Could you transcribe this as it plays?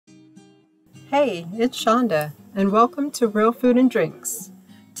Hey, it's Shonda, and welcome to Real Food and Drinks.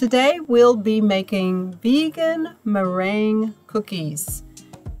 Today we'll be making vegan meringue cookies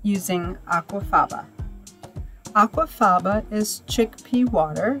using Aquafaba. Aquafaba is chickpea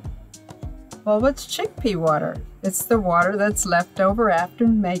water. Well, what's chickpea water? It's the water that's left over after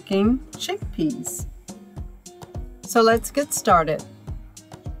making chickpeas. So let's get started.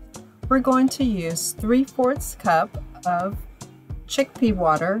 We're going to use 3/4 cup of chickpea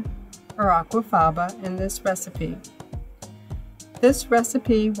water or Aquafaba in this recipe. This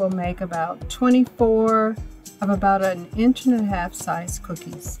recipe will make about 24 of about 1.5 inch size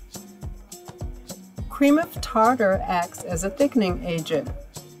cookies. Cream of tartar acts as a thickening agent,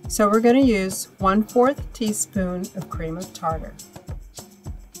 so we're going to use 1/4 teaspoon of cream of tartar.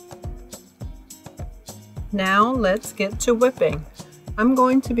 Now let's get to whipping. I'm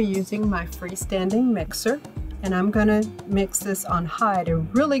going to be using my freestanding mixer, and I'm going to mix this on high to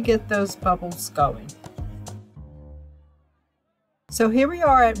really get those bubbles going. So here we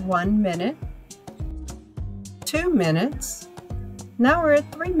are at 1 minute, 2 minutes, now we're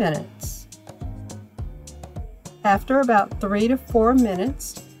at 3 minutes. After about 3 to 4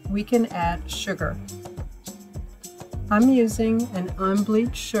 minutes, we can add sugar. I'm using an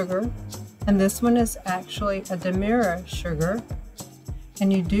unbleached sugar, and this one is actually a Demerara sugar.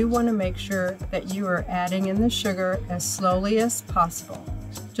 And you do want to make sure that you are adding in the sugar as slowly as possible.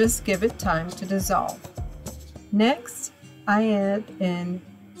 Just give it time to dissolve. Next, I add in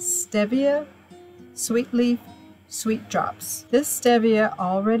stevia sweet leaf sweet drops. This stevia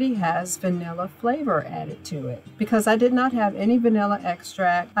already has vanilla flavor added to it. Because I did not have any vanilla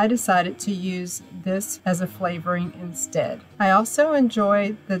extract, I decided to use this as a flavoring instead. I also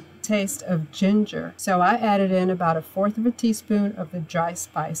enjoy the taste of ginger, so I added in about 1/4 teaspoon of the dry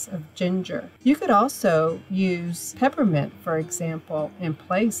spice of ginger. You could also use peppermint, for example, in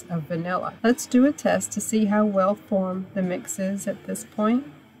place of vanilla. Let's do a test to see how well formed the mix is at this point.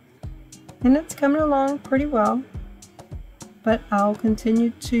 And it's coming along pretty well, but I'll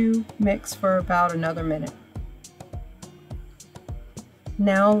continue to mix for about another minute.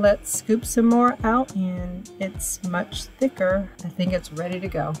 Now let's scoop some more out, and it's much thicker. I think it's ready to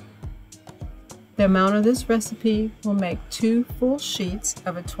go. The amount of this recipe will make 2 full sheets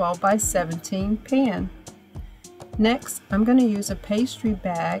of a 12 by 17 pan. Next, I'm going to use a pastry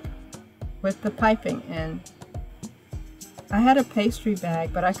bag with the piping in. I had a pastry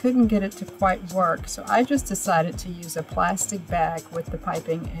bag, but I couldn't get it to quite work, so I just decided to use a plastic bag with the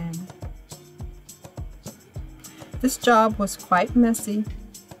piping in. This job was quite messy,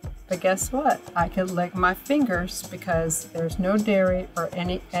 but guess what? I could lick my fingers because there's no dairy or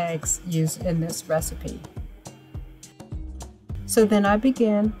any eggs used in this recipe. So then I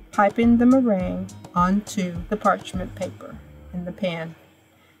began piping the meringue onto the parchment paper in the pan.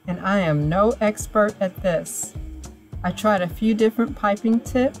 And I am no expert at this. I tried a few different piping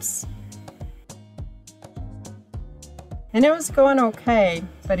tips, and it was going okay,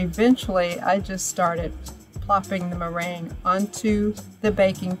 but eventually I just started plopping the meringue onto the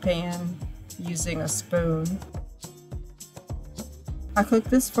baking pan using a spoon. I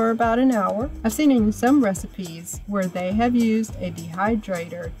cooked this for about an hour. I've seen in some recipes where they have used a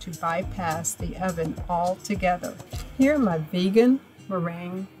dehydrator to bypass the oven altogether. Here are my vegan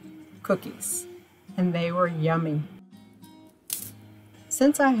meringue cookies, and they were yummy.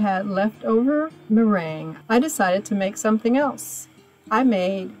 Since I had leftover meringue, I decided to make something else. I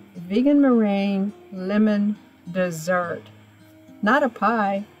made vegan meringue lemon dessert. Not a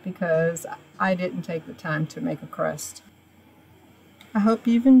pie, because I didn't take the time to make a crust. I hope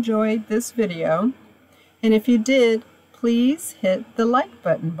you've enjoyed this video, and if you did, please hit the like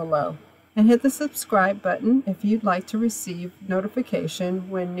button below and hit the subscribe button if you'd like to receive notification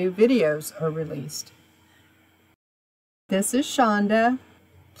when new videos are released. This is Shonda.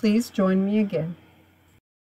 Please join me again.